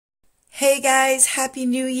Hey guys, Happy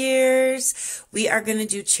New Year's! We are going to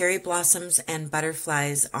do cherry blossoms and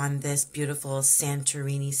butterflies on this beautiful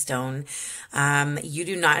Santorini stone. You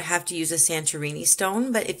do not have to use a Santorini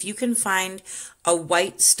stone, but if you can find a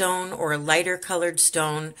white stone or a lighter colored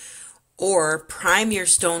stone, or prime your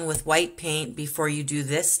stone with white paint before you do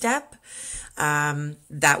this step,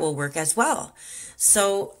 that will work as well.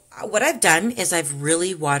 So what I've done is I've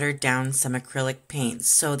really watered down some acrylic paints.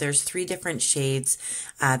 So there's 3 different shades.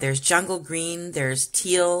 There's jungle green, there's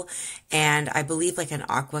teal, and I believe like an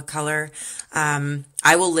aqua color.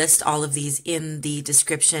 I will list all of these in the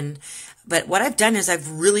description. But what I've done is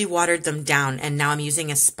I've really watered them down, and now I'm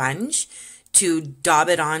using a sponge to daub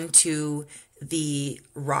it onto the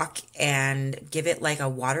rock and give it like a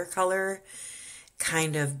watercolor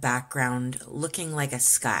kind of background looking like a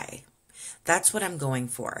sky. That's what I'm going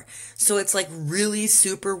for. So it's like really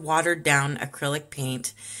super watered down acrylic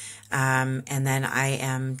paint. And then I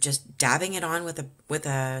am just dabbing it on with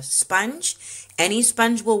a sponge. Any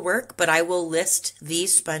sponge will work, but I will list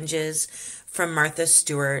these sponges from Martha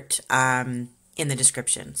Stewart in the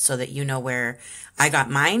description so that you know where I got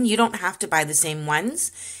mine. You don't have to buy the same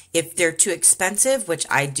ones. If they're too expensive, which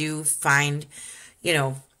I do find, you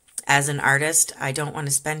know, as an artist, I don't want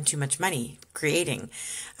to spend too much money creating.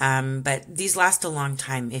 But these last a long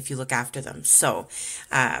time if you look after them. So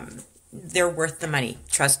they're worth the money.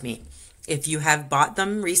 Trust me. If you have bought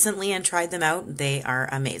them recently and tried them out, they are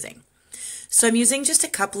amazing. So I'm using just a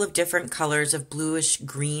couple of different colors of bluish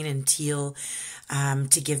green and teal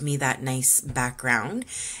to give me that nice background.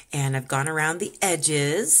 And I've gone around the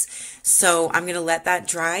edges. So I'm going to let that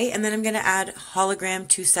dry. And then I'm going to add hologram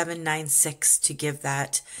 2796 to give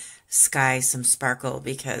that sky some sparkle,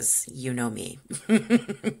 because you know me.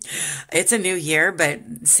 It's a new year, but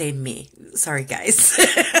same me. Sorry, guys.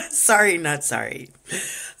 Sorry, not sorry.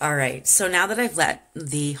 All right. So now that I've let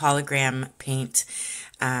the hologram paint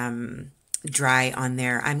dry on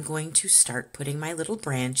there, I'm going to start putting my little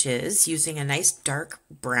branches using a nice dark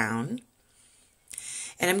brown.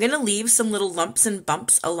 And I'm going to leave some little lumps and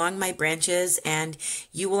bumps along my branches, and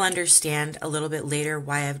you will understand a little bit later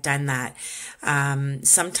why I've done that.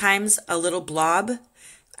 Sometimes a little blob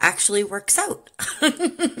actually works out.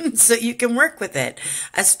 So you can work with it,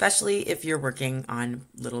 especially if you're working on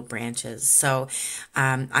little branches. So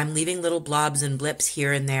I'm leaving little blobs and blips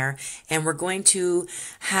here and there, and we're going to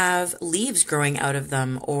have leaves growing out of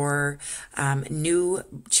them, or new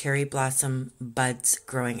cherry blossom buds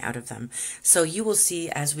growing out of them. So you will see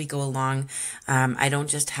as we go along, I don't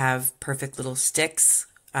just have perfect little sticks.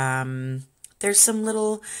 There's some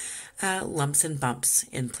little lumps and bumps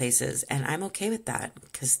in places, and I'm okay with that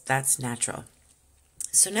because that's natural.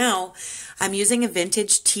 So now I'm using a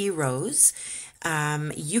vintage tea rose.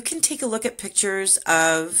 You can take a look at pictures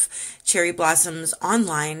of cherry blossoms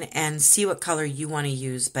online and see what color you want to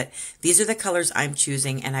use, but these are the colors I'm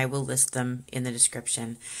choosing, and I will list them in the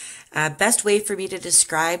description. Best way for me to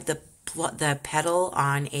describe the petal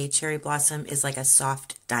on a cherry blossom is like a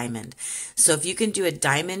soft diamond. So if you can do a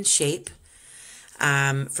diamond shape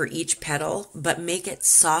for each petal, but make it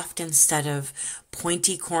soft instead of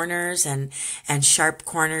pointy corners and sharp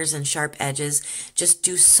corners and sharp edges. Just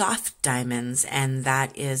do soft diamonds, and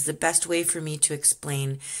that is the best way for me to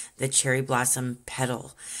explain the cherry blossom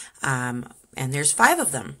petal. And there's 5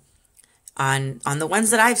 of them on the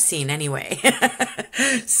ones that I've seen anyway.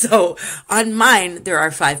 So on mine there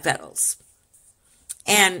are 5 petals.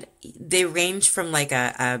 And they range from like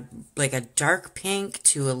a dark pink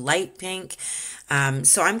to a light pink.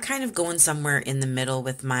 So I'm kind of going somewhere in the middle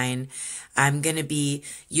with mine. I'm going to be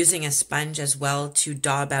using a sponge as well to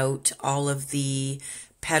daub out all of the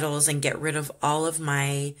petals and get rid of all of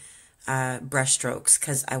my brush strokes,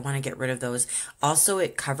 because I want to get rid of those. Also,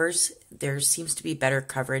 it covers, there seems to be better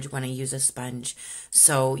coverage when I use a sponge,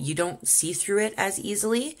 so you don't see through it as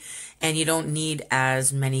easily, and you don't need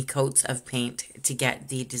as many coats of paint to get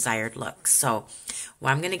the desired look. So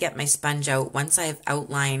I'm going to get my sponge out once I've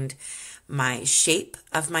outlined my shape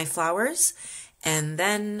of my flowers, and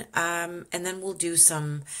then we'll do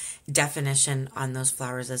some definition on those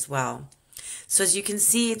flowers as well. So as you can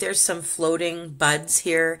see, there's some floating buds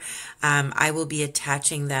here. I will be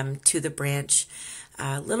attaching them to the branch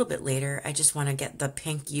a little bit later. I just want to get the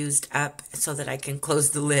pink used up so that I can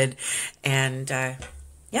close the lid and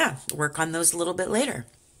yeah, work on those a little bit later.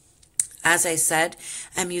 As I said,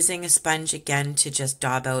 I'm using a sponge again to just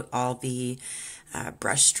daub out all the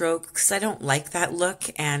brush strokes. I don't like that look,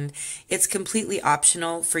 and it's completely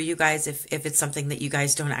optional for you guys if it's something that you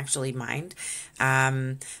guys don't actually mind.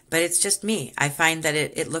 But it's just me. I find that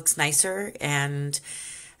it looks nicer and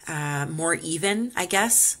more even, I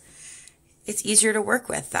guess. It's easier to work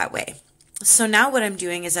with that way. So now what I'm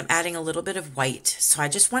doing is I'm adding a little bit of white. So I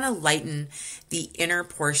just want to lighten the inner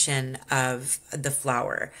portion of the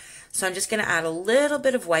flower. So I'm just going to add a little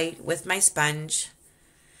bit of white with my sponge.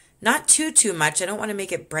 Not too much. I don't want to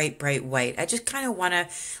make it bright white. I just kind of want to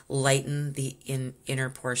lighten the inner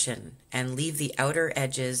portion and leave the outer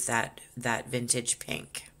edges that vintage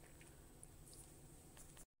pink.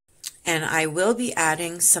 And I will be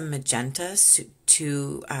adding some magenta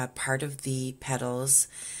to part of the petals.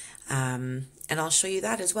 And I'll show you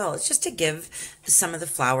that as well. It's just to give some of the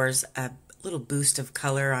flowers a little boost of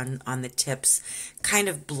color on the tips, kind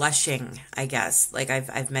of blushing, I guess. Like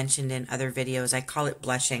I've mentioned in other videos, I call it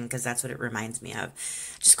blushing because that's what it reminds me of.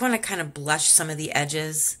 Just want to kind of blush some of the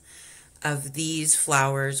edges of these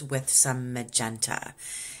flowers with some magenta.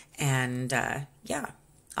 And yeah,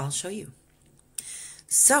 I'll show you.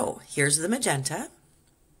 So here's the magenta,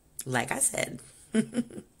 like I said.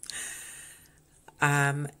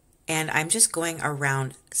 And I'm just going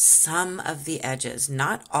around some of the edges,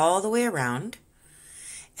 not all the way around.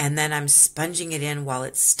 And then I'm sponging it in while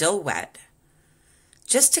it's still wet,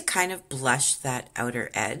 just to kind of blush that outer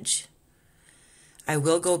edge. I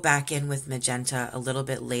will go back in with magenta a little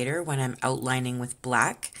bit later when I'm outlining with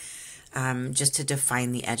black, just to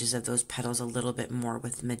define the edges of those petals a little bit more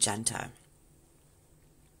with magenta.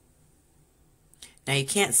 Now you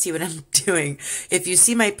can't see what I'm doing. If you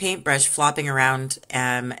see my paintbrush flopping around,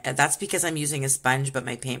 that's because I'm using a sponge, but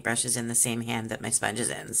my paintbrush is in the same hand that my sponge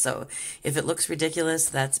is in. So if it looks ridiculous,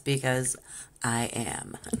 that's because I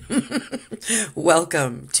am.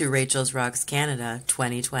 Welcome to Rachel's Rocks Canada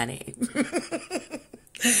 2020.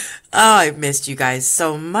 Oh, I've missed you guys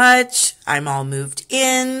so much. I'm all moved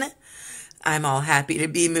in. I'm all happy to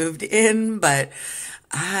be moved in, but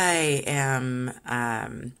I am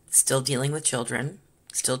still dealing with children,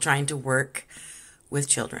 still trying to work with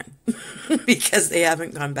children because they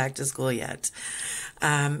haven't gone back to school yet.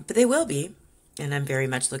 But they will be, and I'm very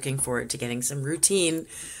much looking forward to getting some routine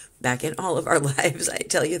back in all of our lives, I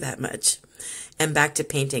tell you that much, and back to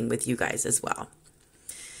painting with you guys as well.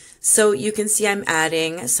 So you can see I'm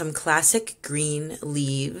adding some classic green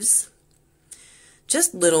leaves,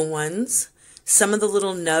 just little ones. Some of the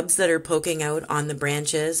little nubs that are poking out on the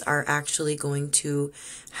branches are actually going to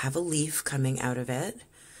have a leaf coming out of it.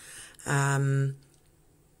 I'm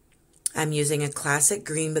using a classic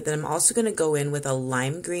green, but then I'm also going to go in with a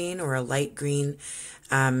lime green or a light green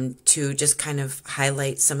to just kind of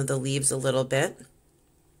highlight some of the leaves a little bit.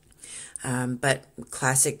 But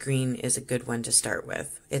classic green is a good one to start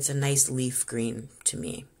with. It's a nice leaf green to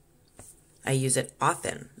me. I use it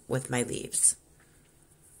often with my leaves.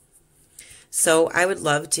 So I would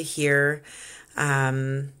love to hear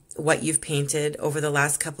what you've painted over the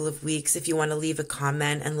last couple of weeks. If you want to leave a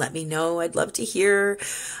comment and let me know, I'd love to hear.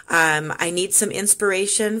 I need some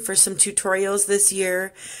inspiration for some tutorials this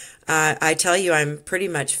year. I tell you, I'm pretty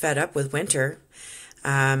much fed up with winter.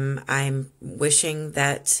 I'm wishing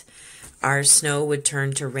that our snow would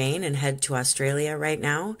turn to rain and head to Australia right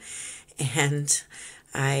now. And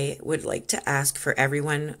I would like to ask for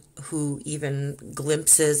everyone who even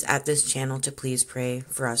glimpses at this channel to please pray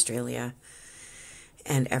for Australia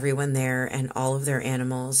and everyone there and all of their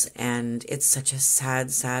animals. And it's such a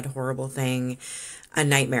sad, horrible thing, a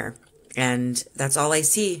nightmare. And that's all I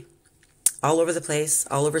see all over the place,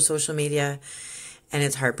 all over social media, and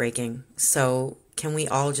it's heartbreaking. So can we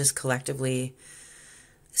all just collectively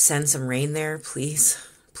send some rain there, please?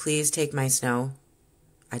 Please take my snow.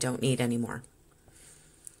 I don't need any more.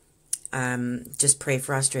 Just pray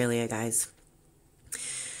for Australia, guys.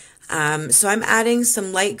 So I'm adding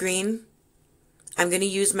some light green. I'm going to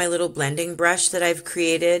use my little blending brush that I've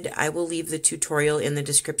created. I will leave the tutorial in the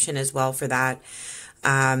description as well for that.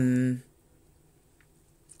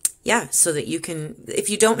 Yeah, so that you can, if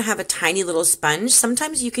you don't have a tiny little sponge,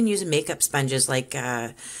 sometimes you can use makeup sponges like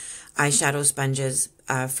eyeshadow sponges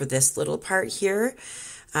for this little part here.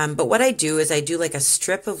 But what I do is I do like a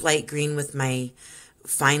strip of light green with my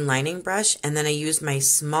fine lining brush, and then I use my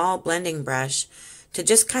small blending brush to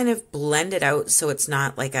just kind of blend it out so it's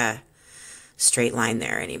not like a straight line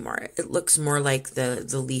there anymore. It looks more like the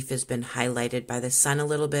leaf has been highlighted by the sun a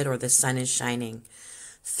little bit, or the sun is shining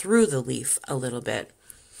through the leaf a little bit.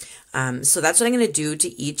 So that's what I'm going to do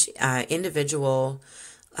to each individual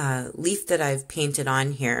leaf that I've painted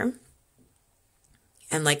on here.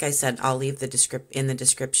 And like I said, I'll leave in the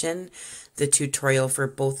description the tutorial for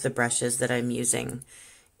both the brushes that I'm using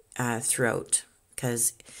throughout,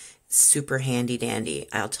 because it's super handy dandy,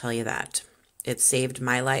 I'll tell you that. It saved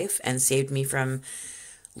my life and saved me from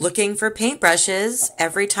looking for paintbrushes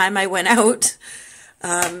every time I went out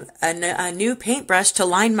a new paintbrush to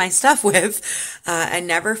line my stuff with. I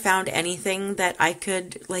never found anything that I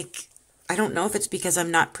could, like, I don't know if it's because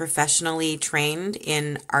I'm not professionally trained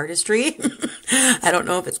in artistry. I don't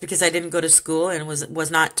know if it's because I didn't go to school and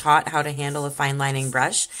was not taught how to handle a fine lining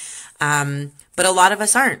brush. But a lot of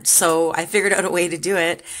us aren't. So I figured out a way to do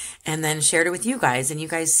it and then shared it with you guys. And you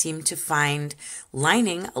guys seem to find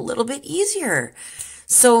lining a little bit easier.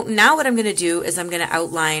 So now what I'm going to do is I'm going to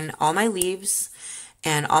outline all my leaves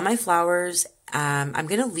and all my flowers. I'm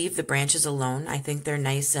going to leave the branches alone. I think they're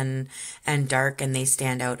nice and dark and they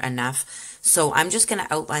stand out enough. So I'm just going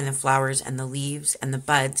to outline the flowers and the leaves and the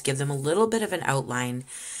buds, give them a little bit of an outline.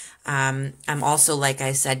 I'm also, like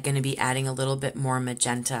I said, going to be adding a little bit more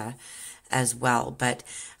magenta as well, but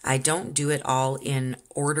I don't do it all in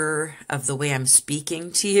order of the way I'm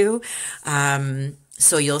speaking to you.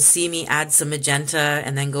 So you'll see me add some magenta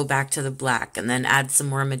and then go back to the black and then add some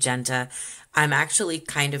more magenta. I'm actually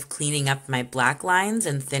kind of cleaning up my black lines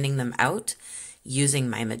and thinning them out using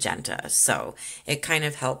my magenta. So it kind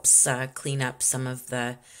of helps clean up some of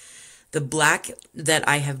the black that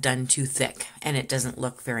I have done too thick and it doesn't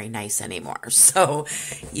look very nice anymore. So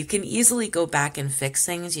you can easily go back and fix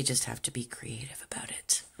things. You just have to be creative about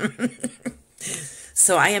it.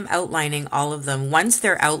 So I am outlining all of them. Once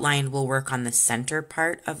they're outlined, we'll work on the center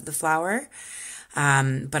part of the flower.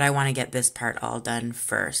 But I want to get this part all done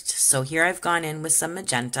first. So here I've gone in with some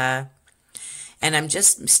magenta and I'm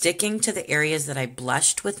just sticking to the areas that I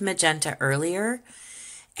blushed with magenta earlier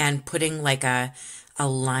and putting like a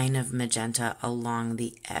line of magenta along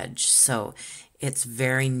the edge. So it's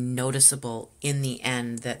very noticeable in the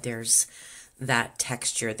end that there's that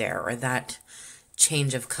texture there or that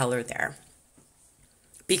change of color there.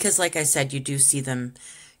 Because like I said, you do see them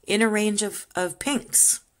in a range of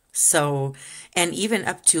pinks. So, and even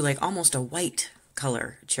up to like almost a white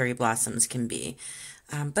color cherry blossoms can be.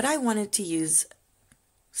 But I wanted to use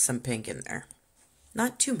some pink in there.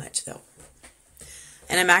 Not too much though.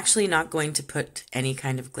 And I'm actually not going to put any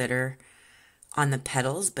kind of glitter on the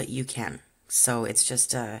petals, but you can. So it's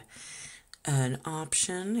just an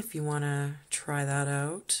option if you want to try that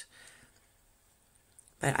out.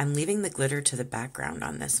 But I'm leaving the glitter to the background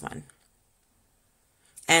on this one.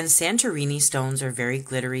 And Santorini stones are very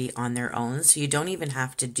glittery on their own, so you don't even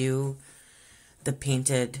have to do the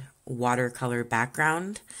painted watercolor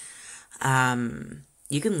background.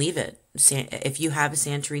 You can leave it. If you have a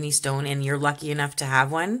Santorini stone and you're lucky enough to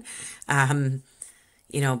have one,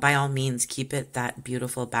 you know, by all means, keep it that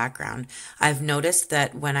beautiful background. I've noticed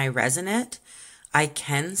that when I resin it, I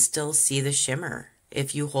can still see the shimmer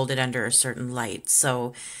if you hold it under a certain light.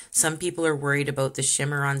 So some people are worried about the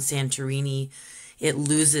shimmer on Santorini. It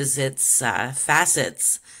loses its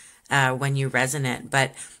facets when you resin it,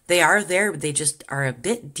 but they are there. They just are a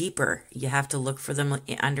bit deeper. You have to look for them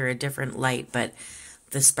under a different light, but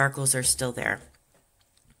the sparkles are still there.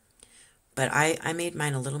 But I made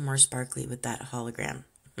mine a little more sparkly with that hologram.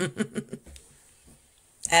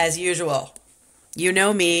 As usual. You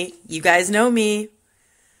know me. You guys know me.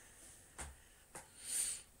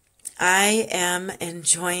 I am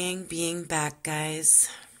enjoying being back, guys.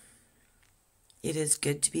 It is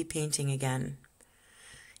good to be painting again.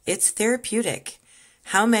 It's therapeutic.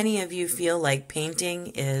 How many of you feel like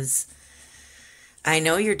painting is... I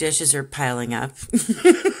know your dishes are piling up.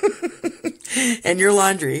 And your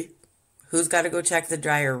laundry. Who's got to go check the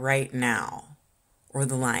dryer right now? Or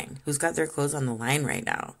the line? Who's got their clothes on the line right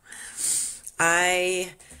now?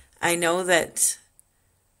 I know that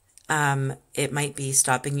it might be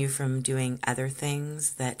stopping you from doing other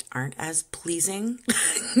things that aren't as pleasing,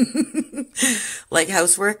 like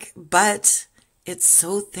housework, but it's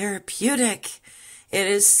so therapeutic. It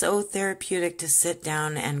is so therapeutic to sit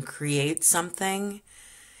down and create something.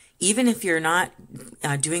 Even if you're not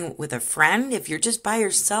doing it with a friend, if you're just by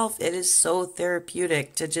yourself, it is so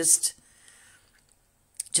therapeutic to just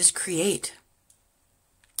create.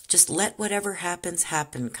 Just let whatever happens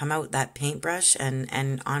happen. Come out that paintbrush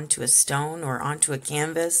and onto a stone or onto a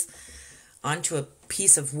canvas, onto a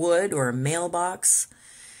piece of wood or a mailbox.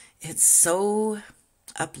 It's so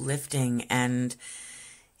uplifting and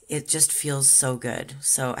it just feels so good.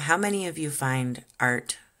 So how many of you find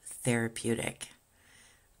art therapeutic?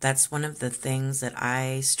 That's one of the things that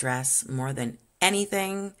I stress more than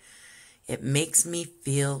anything. It makes me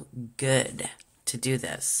feel good to do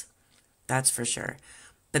this. That's for sure.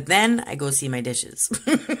 But then I go see my dishes.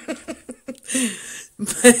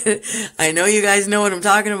 But I know you guys know what I'm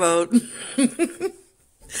talking about.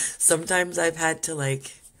 Sometimes I've had to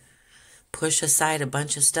like push aside a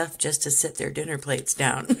bunch of stuff just to sit their dinner plates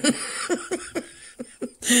down.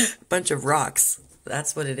 Bunch of rocks.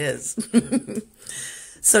 That's what it is.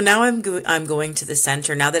 So now I'm going to the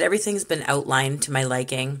center. Now that everything's been outlined to my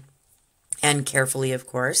liking, and carefully, of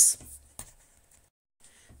course,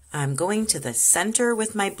 I'm going to the center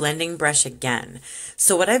with my blending brush again.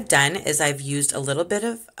 So what I've done is I've used a little bit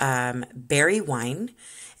of berry wine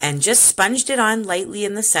and just sponged it on lightly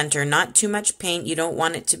in the center, not too much paint. You don't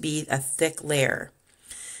want it to be a thick layer.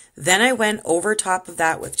 Then I went over top of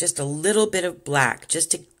that with just a little bit of black,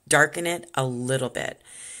 just to darken it a little bit.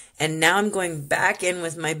 And now I'm going back in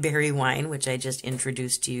with my berry wine, which I just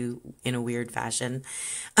introduced to you in a weird fashion.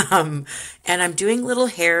 And I'm doing little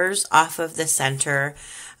hairs off of the center.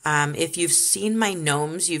 If you've seen my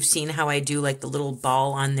gnomes, you've seen how I do like the little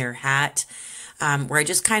ball on their hat, where I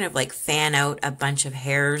just kind of like fan out a bunch of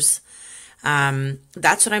hairs.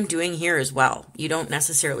 That's what I'm doing here as well. You don't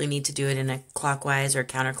necessarily need to do it in a clockwise or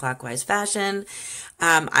counterclockwise fashion.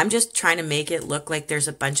 I'm just trying to make it look like there's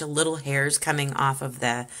a bunch of little hairs coming off of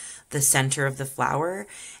the center of the flower.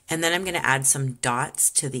 And then I'm going to add some dots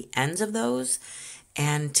to the ends of those.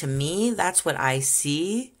 And to me, that's what I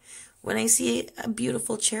see when I see a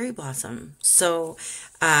beautiful cherry blossom. So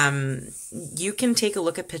you can take a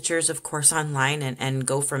look at pictures, of course, online and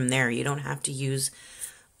go from there. You don't have to use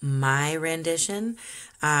my rendition,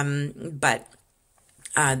 but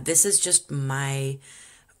this is just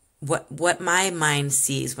what my mind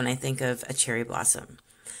sees when I think of a cherry blossom.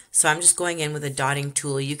 So I'm just going in with a dotting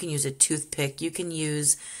tool. You can use a toothpick. You can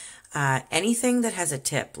use anything that has a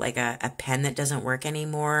tip, like a pen that doesn't work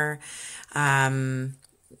anymore,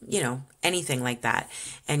 you know, anything like that.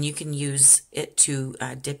 And you can use it to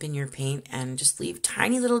dip in your paint and just leave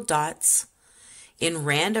tiny little dots in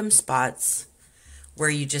random spots where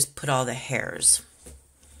you just put all the hairs.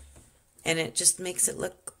 And it just makes it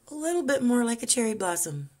look a little bit more like a cherry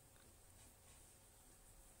blossom.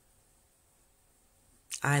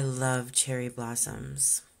 I love cherry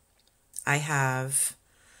blossoms. I have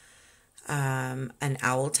an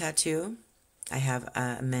owl tattoo. I have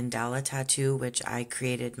a mandala tattoo, which I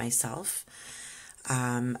created myself.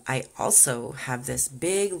 I also have this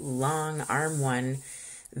big, long arm one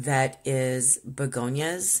that is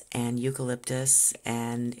begonias and eucalyptus,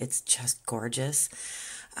 and it's just gorgeous.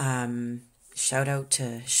 Shout out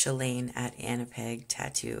to Shalane at Annapeg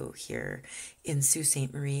Tattoo here in Sault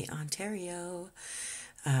Ste. Marie, Ontario.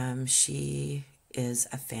 She is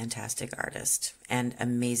a fantastic artist and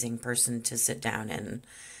amazing person to sit down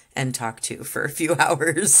and talk to for a few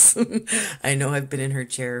hours. I know I've been in her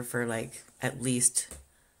chair for like at least,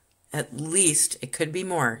 it could be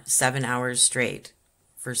more, 7 hours straight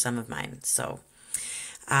for some of mine. So,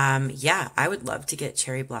 yeah, I would love to get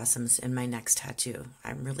cherry blossoms in my next tattoo.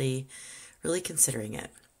 I'm really, really considering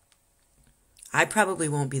it. I probably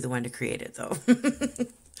won't be the one to create it though.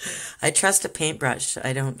 I trust a paintbrush.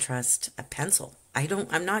 I don't trust a pencil.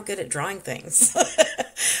 I'm not good at drawing things.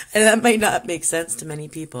 And that might not make sense to many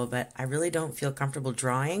people, but I really don't feel comfortable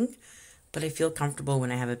drawing, but I feel comfortable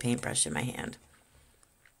when I have a paintbrush in my hand.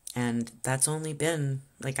 And that's only been,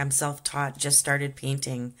 like, I'm self-taught, just started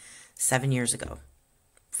painting 7 years ago.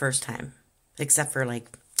 First time. Except for, like,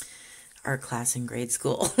 art class in grade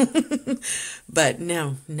school. But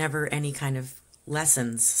no, never any kind of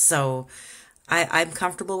lessons. So I'm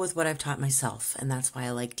comfortable with what I've taught myself, and that's why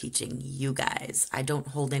I like teaching you guys. I don't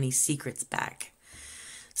hold any secrets back.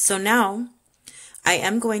 So now I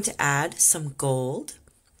am going to add some gold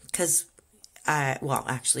because, well,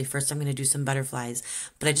 actually, first I'm going to do some butterflies,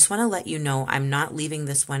 but I just want to let you know I'm not leaving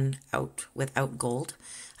this one out without gold.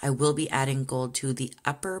 I will be adding gold to the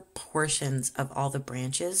upper portions of all the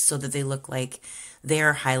branches so that they look like they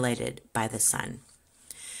are highlighted by the sun.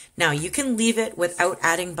 Now, you can leave it without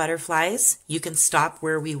adding butterflies. You can stop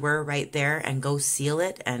where we were right there and go seal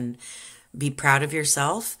it and be proud of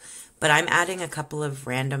yourself. But I'm adding a couple of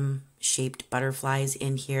random shaped butterflies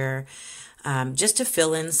in here just to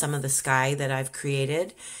fill in some of the sky that I've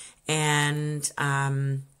created. And,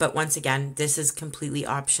 but once again, this is completely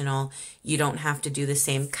optional. You don't have to do the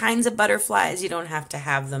same kinds of butterflies. You don't have to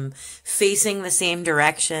have them facing the same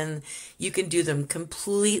direction. You can do them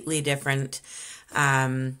completely different.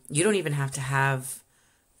 You don't even have to have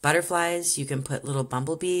butterflies. You can put little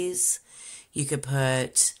bumblebees. You could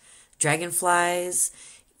put dragonflies.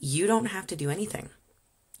 You don't have to do anything.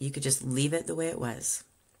 You could just leave it the way it was.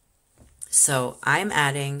 So I'm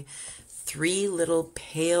adding 3 little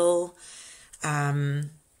pale, I'm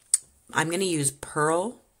going to use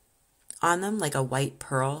pearl on them, like a white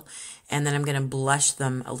pearl, and then I'm going to blush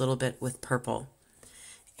them a little bit with purple.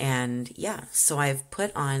 And yeah, so I've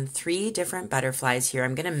put on 3 different butterflies here.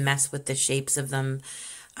 I'm going to mess with the shapes of them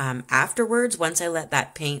afterwards, once I let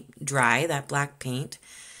that paint dry, that black paint.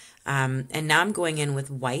 And now I'm going in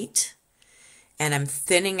with white, and I'm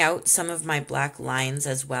thinning out some of my black lines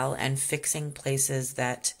as well and fixing places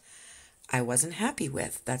that I wasn't happy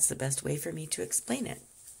with. That's the best way for me to explain it.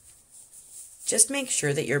 Just make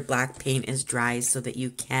sure that your black paint is dry so that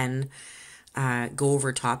you can go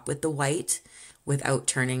over top with the white without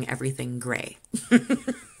turning everything gray.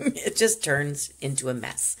 It just turns into a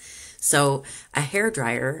mess. So a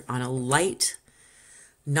hairdryer on a light,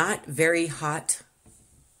 not very hot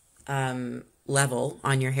level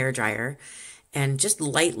on your hairdryer, and just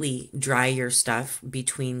lightly dry your stuff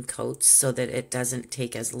between coats so that it doesn't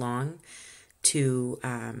take as long to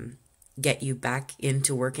get you back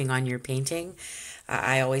into working on your painting.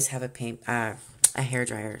 I always have a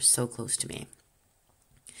hairdryer so close to me.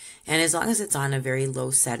 And as long as it's on a very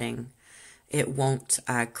low setting, it won't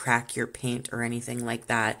crack your paint or anything like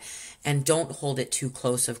that. And don't hold it too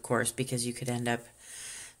close, of course, because you could end up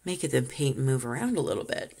making the paint move around a little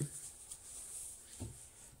bit.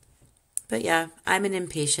 But yeah, I'm an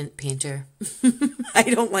impatient painter. I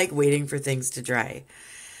don't like waiting for things to dry.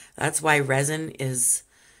 That's why resin is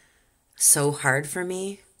so hard for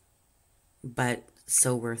me, but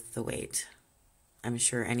so worth the wait. I'm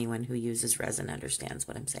sure anyone who uses resin understands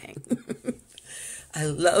what I'm saying. I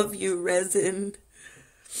love you, resin.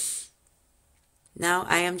 Now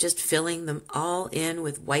I am just filling them all in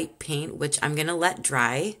with white paint, which I'm going to let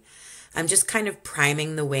dry. I'm just kind of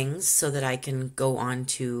priming the wings so that I can go on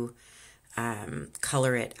to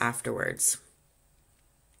color it afterwards.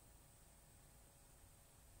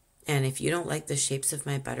 And if you don't like the shapes of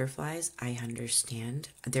my butterflies, I understand.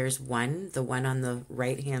 There's the one on the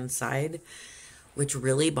right-hand side, which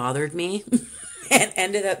really bothered me and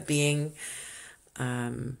ended up being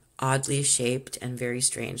oddly shaped and very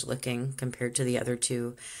strange looking compared to the other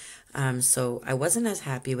two. So I wasn't as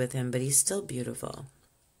happy with him, but he's still beautiful.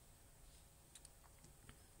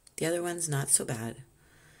 The other one's not so bad.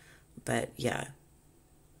 But yeah,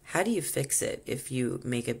 how do you fix it if you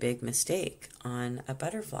make a big mistake on a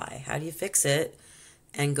butterfly? How do you fix it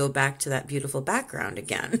and go back to that beautiful background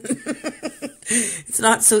again? It's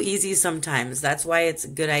not so easy sometimes. That's why it's a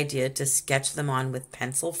good idea to sketch them on with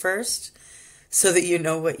pencil first so that you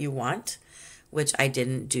know what you want, which I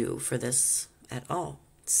didn't do for this at all.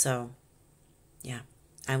 So yeah,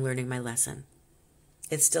 I'm learning my lesson.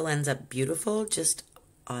 It still ends up beautiful, just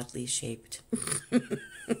oddly shaped.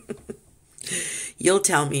 You'll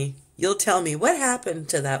tell me what happened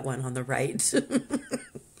to that one on the right.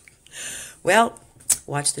 Well,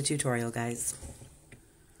 watch the tutorial, guys.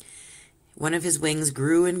 One of his wings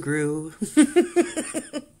grew and grew.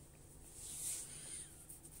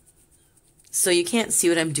 So you can't see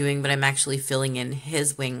what I'm doing, but I'm actually filling in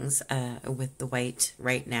his wings with the white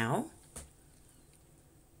right now.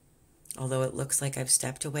 Although it looks like I've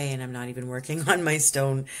stepped away and I'm not even working on my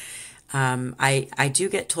stone. I do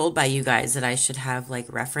get told by you guys that I should have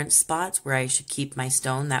like reference spots where I should keep my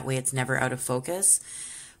stone. That way it's never out of focus.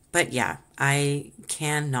 But yeah, I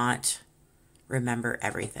cannot remember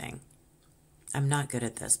everything. I'm not good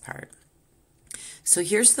at this part. So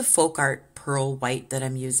here's the Folkart Pearl White that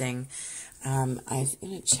I'm using. I'm going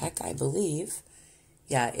to check, I believe.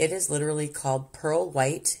 Yeah, it is literally called Pearl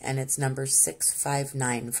White, and it's number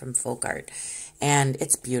 659 from Folkart. And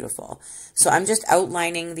it's beautiful. So I'm just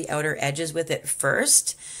outlining the outer edges with it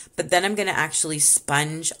first, but then I'm going to actually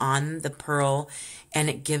sponge on the pearl, and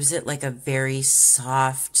it gives it like a very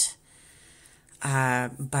soft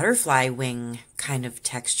butterfly wing kind of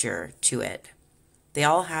texture to it. They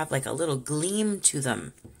all have like a little gleam to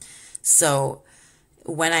them. So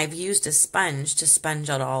when I've used a sponge to sponge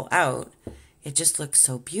it all out, it just looks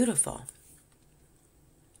so beautiful.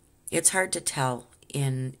 It's hard to tell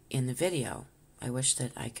in the video. I wish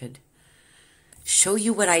that I could show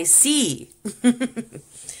you what I see.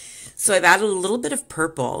 So I've added a little bit of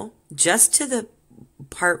purple just to the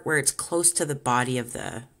part where it's close to the body of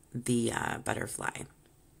the butterfly.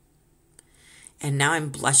 And now I'm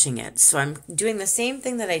blushing it. So I'm doing the same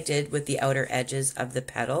thing that I did with the outer edges of the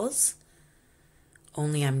petals,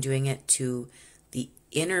 only I'm doing it to the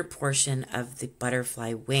inner portion of the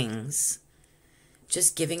butterfly wings,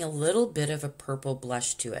 just giving a little bit of a purple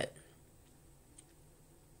blush to it.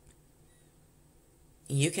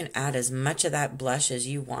 You can add as much of that blush as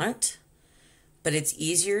you want, but it's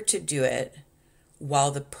easier to do it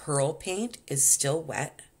while the pearl paint is still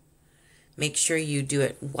wet. Make sure you do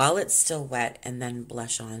it while it's still wet and then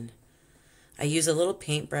blush on. I use a little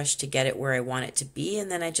paintbrush to get it where I want it to be, and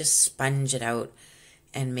then I just sponge it out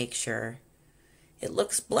and make sure it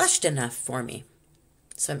looks blushed enough for me.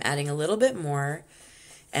 So I'm adding a little bit more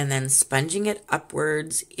and then sponging it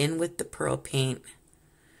upwards in with the pearl paint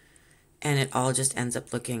and it all just ends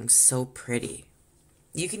up looking so pretty.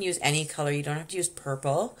 You can use any color. You don't have to use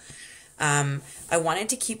purple. I wanted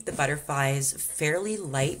to keep the butterflies fairly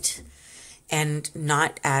light and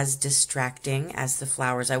not as distracting as the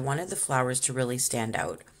flowers. I wanted the flowers to really stand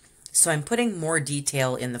out. So I'm putting more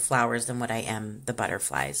detail in the flowers than what I am the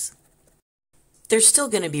butterflies. They're still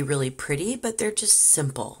going to be really pretty, but they're just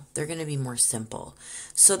simple. They're going to be more simple.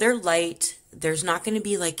 So they're light. There's not going to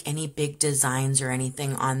be like any big designs or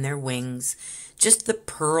anything on their wings. Just the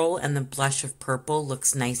pearl and the blush of purple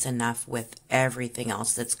looks nice enough with everything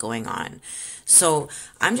else that's going on. So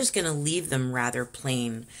I'm just going to leave them rather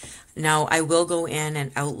plain. Now I will go in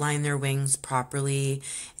and outline their wings properly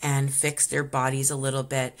and fix their bodies a little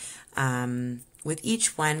bit. With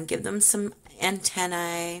each one, give them some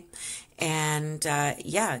antennae and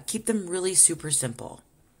yeah, keep them really super simple.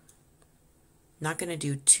 Not going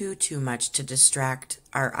to do too much to distract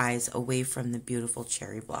our eyes away from the beautiful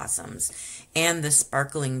cherry blossoms and the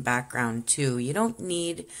sparkling background too. You don't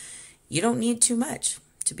need too much,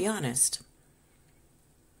 to be honest.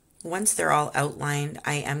 Once they're all outlined,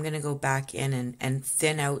 I am going to go back in and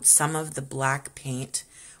thin out some of the black paint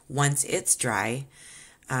once it's dry,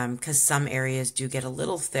 because some areas do get a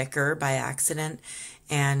little thicker by accident.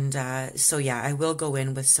 And so yeah, I will go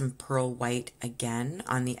in with some pearl white again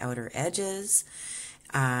on the outer edges,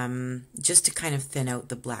 just to kind of thin out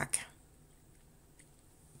the black.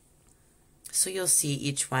 So you'll see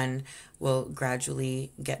each one will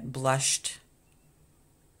gradually get blushed.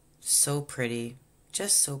 So pretty,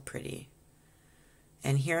 just so pretty.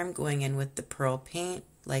 And here I'm going in with the pearl paint,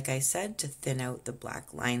 like I said, to thin out the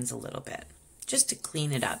black lines a little bit, just to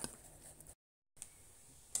clean it up.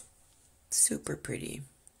 Super pretty.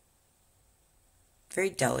 Very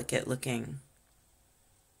delicate looking.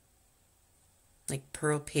 Like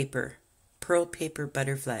pearl paper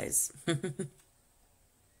butterflies.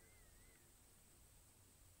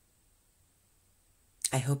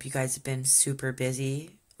 I hope you guys have been super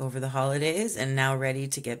busy over the holidays and now ready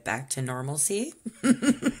to get back to normalcy.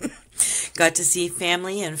 Got to see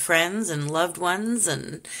family and friends and loved ones,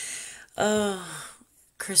 and oh,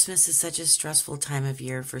 Christmas is such a stressful time of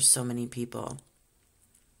year for so many people.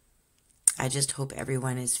 I just hope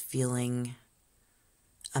everyone is feeling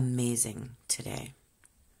amazing today.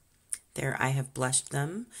 There, I have blushed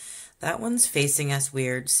them. That one's facing us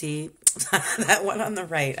weird. See, that one on the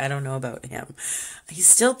right, I don't know about him. He's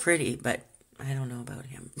still pretty, but I don't know about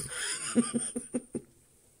him.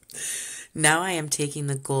 Now I am taking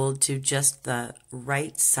the gold to just the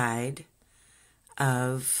right side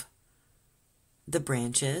of the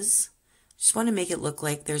branches. Just want to make it look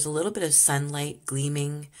like there's a little bit of sunlight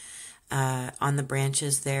gleaming on the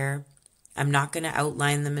branches there. I'm not going to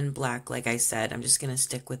outline them in black, like I said. I'm just going to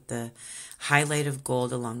stick with the highlight of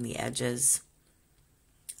gold along the edges.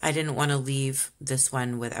 I didn't want to leave this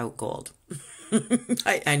one without gold.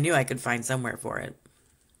 I knew I could find somewhere for it.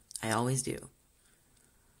 I always do.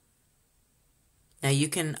 Now you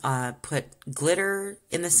can put glitter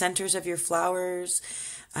in the centers of your flowers.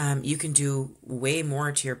 You can do way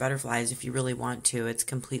more to your butterflies if you really want to. It's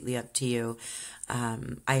completely up to you.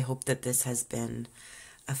 I hope that this has been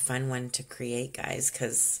a fun one to create, guys,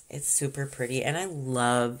 because it's super pretty. And I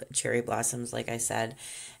love cherry blossoms, like I said.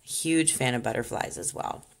 Huge fan of butterflies as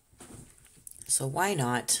well. So why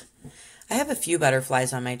not? I have a few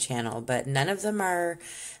butterflies on my channel, but none of them are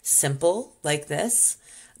simple like this,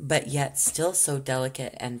 but yet still so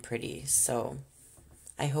delicate and pretty. So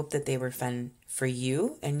I hope that they were fun for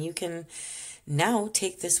you, and you can now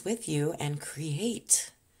take this with you and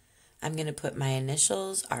create. I'm going to put my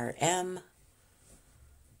initials, RM.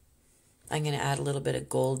 I'm going to add a little bit of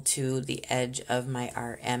gold to the edge of my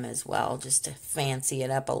RM as well, just to fancy it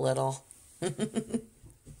up a little. What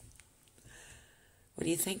do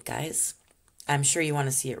you think, guys? I'm sure you want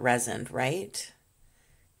to see it resined, right?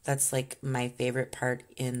 That's like my favorite part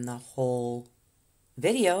in the whole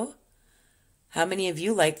video. How many of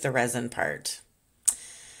you like the resin part?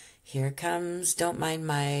 Here comes, don't mind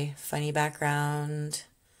my funny background.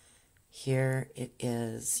 Here it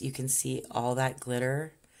is. You can see all that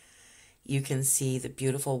glitter. You can see the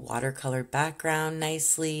beautiful watercolor background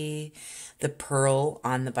nicely. The pearl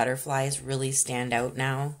on the butterflies really stand out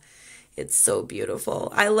now. It's so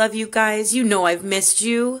beautiful. I love you guys. You know I've missed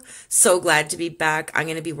you. So glad to be back. I'm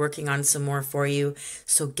going to be working on some more for you.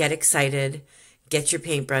 So get excited. Get your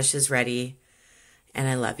paintbrushes ready. And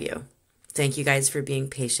I love you. Thank you guys for being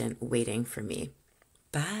patient, waiting for me.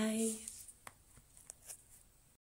 Bye.